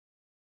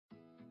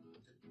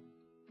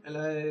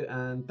Hello,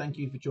 and thank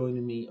you for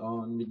joining me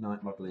on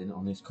Midnight Modelling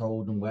on this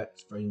cold and wet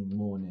spring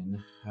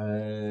morning.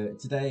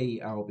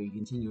 Today I'll be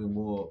continuing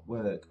more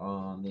work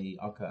on the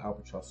OcCre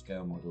Albatros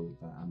scale model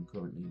that I'm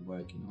currently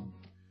working on.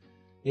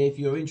 If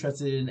you're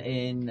interested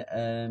in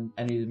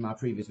any of my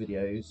previous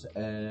videos,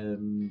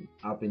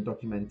 I've been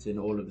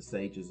documenting all of the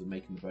stages of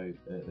making the boat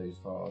those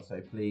far,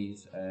 so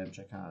please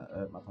check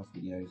out my past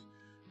videos.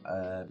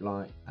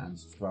 Like and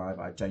subscribe.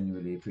 I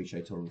genuinely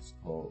appreciate all the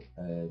support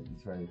you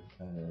throw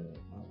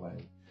my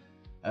way.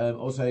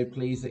 Also,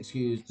 please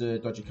excuse the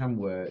dodgy cam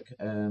work.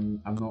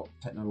 I'm not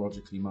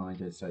technologically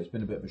minded, so it's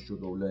been a bit of a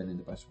struggle learning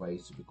the best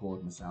ways to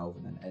record myself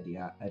and then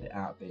edit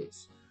out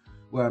bits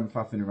where I'm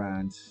faffing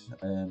around,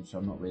 so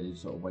I'm not really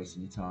sort of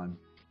wasting your time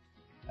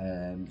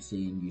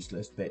seeing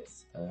useless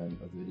bits of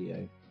the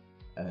video.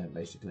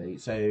 Basically,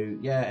 so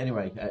yeah,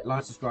 anyway,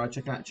 like, subscribe,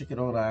 check it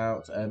all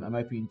out. I'm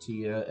open to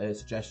your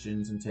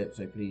suggestions and tips,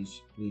 so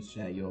please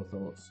share your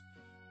thoughts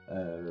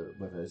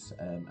with us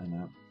and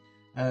that.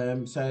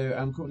 So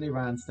I'm currently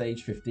around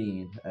stage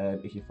 15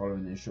 if you're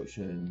following the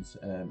instructions.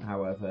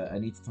 However, I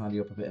need to tidy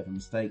up a bit of a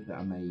mistake that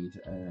I made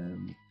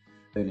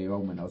earlier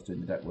on when I was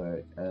doing the deck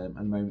work. At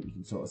the moment you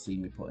can sort of see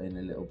me put in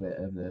a little bit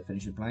of the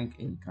finishing plank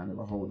in kind of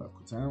a hole that I've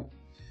cut out.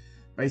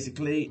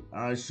 Basically,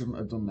 I shouldn't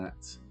have done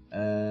that.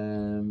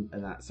 And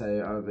that,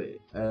 so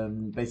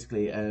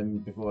basically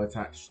before I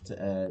attached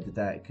the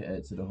deck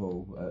to the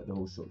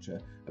hull structure,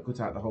 I cut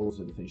out the holes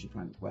of the finishing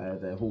plank where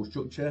the hull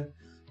structure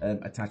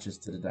attaches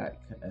to the deck.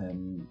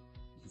 You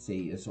can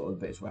see sort of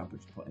bits where I'm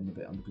just putting a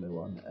bit on the glue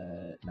on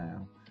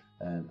now.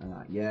 And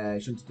yeah, I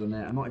shouldn't have done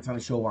it. I'm not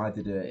entirely sure why I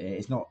did it.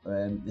 It's not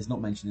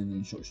mentioned in the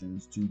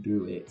instructions to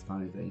do it,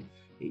 kind of thing.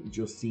 It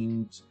just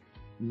seemed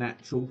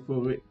natural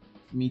for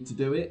me to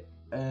do it.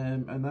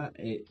 And that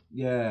it,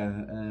 yeah,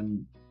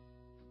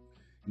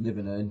 you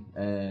never know,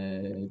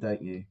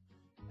 don't you?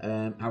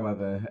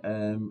 However,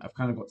 I've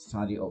kind of got to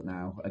tidy it up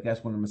now. I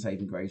guess one of my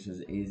saving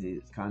graces is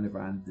it's kind of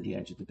around the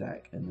edge of the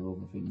deck, and there are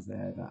other things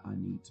there that I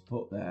need to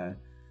put there,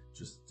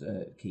 just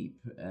keep.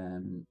 I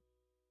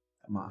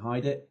might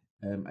hide it,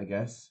 I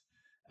guess.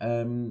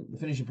 The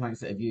finishing planks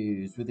that I've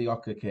used with the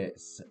OcCre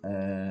kits,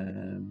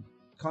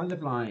 kind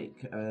of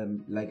like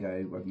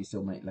Lego, whether you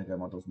still make Lego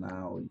models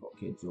now or you've got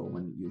kids or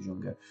when you was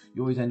younger,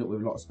 you always end up with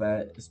a lot of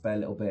spare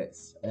little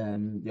bits.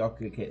 The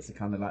OcCre kits are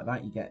kind of like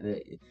that. You're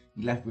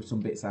left with some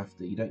bits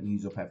after. You don't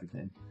use up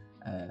everything.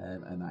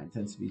 And that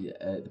tends to be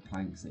the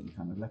planks that you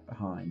kind of left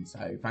behind.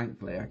 So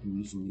thankfully I can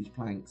use some of these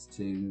planks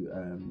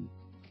to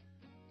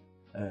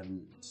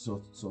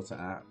sort it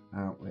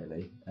out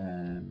really,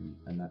 and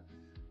that.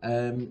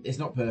 It's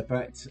not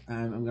perfect.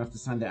 I'm gonna have to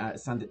sand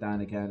it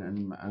down again,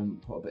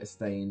 and put a bit of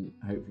stain,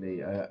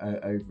 hopefully,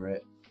 over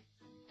it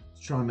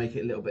to try and make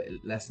it a little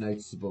bit less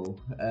noticeable.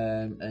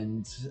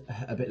 And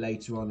a bit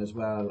later on as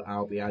well,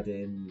 I'll be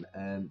adding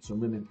some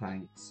rimming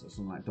planks, or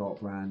some like dark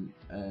brown.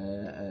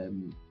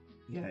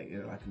 Yeah,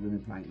 like a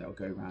rimming plank that'll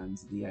go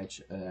around the edge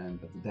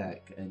of the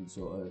deck and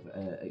sort of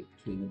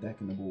between the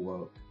deck and the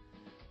bulwark.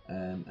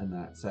 And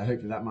that, so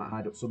hopefully that might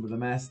hide up some of the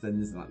mess. Then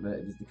there's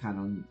the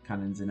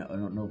cannons in it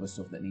and other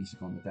stuff that needs to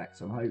go on the deck.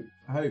 So I'm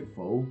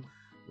hopeful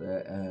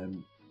that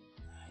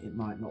it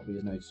might not be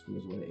as noticeable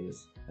as what it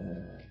is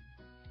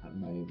at the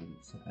moment.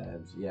 So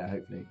yeah,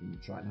 hopefully I can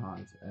try and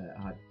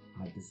hide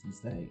this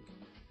mistake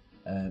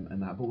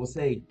and that. But we'll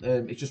see.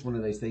 It's just one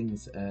of those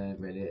things,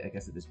 really. I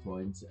guess at this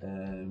point,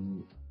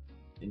 and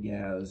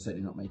yeah, I'll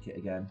certainly not make it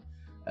again.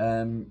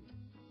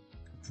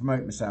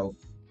 Promote myself.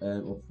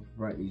 Or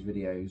promote these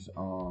videos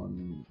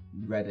on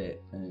Reddit,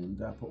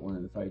 and I put one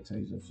of the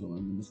photos of some of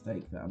the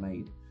mistake that I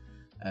made,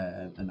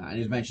 and that. And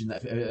he's mentioned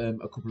that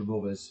a couple of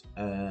others.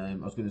 I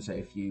was going to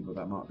say a few, but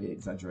that might be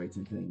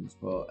exaggerating things.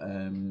 But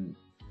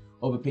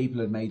other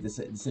people had made the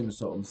similar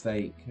sort of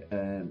mistake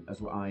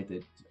as what I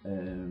did,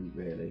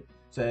 really.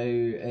 So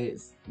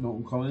it's not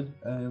uncommon,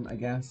 I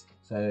guess.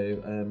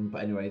 So,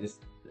 but anyway, this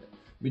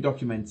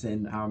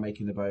documenting how I'm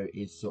making the boat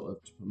is sort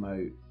of to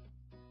promote,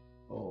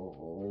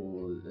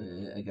 or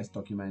I guess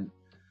document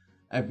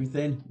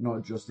everything,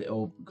 not just it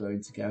all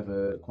going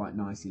together quite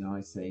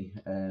nicely.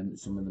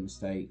 Some of the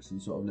mistakes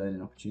and sort of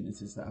learning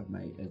opportunities that I've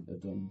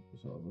done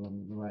sort of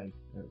along the way,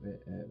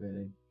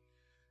 really.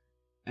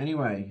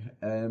 Anyway,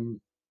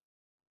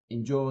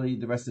 enjoy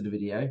the rest of the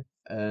video,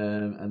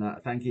 and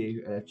thank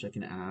you for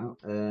checking it out.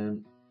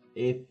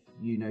 If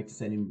you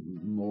notice any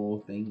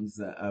more things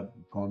that have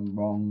gone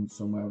wrong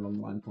somewhere along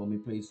the line for me,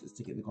 please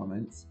stick it in the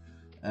comments.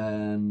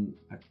 I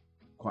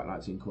quite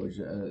like to encourage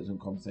some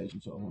conversation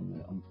sort of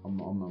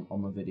on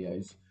my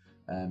videos,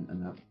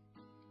 and that.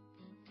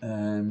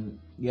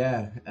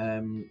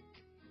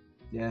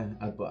 Yeah,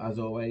 but as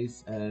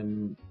always,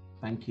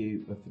 thank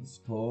you for the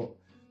support.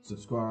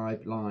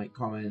 Subscribe, like,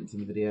 comment on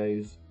the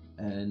videos,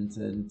 and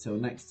until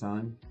next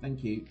time,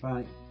 thank you.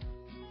 Bye.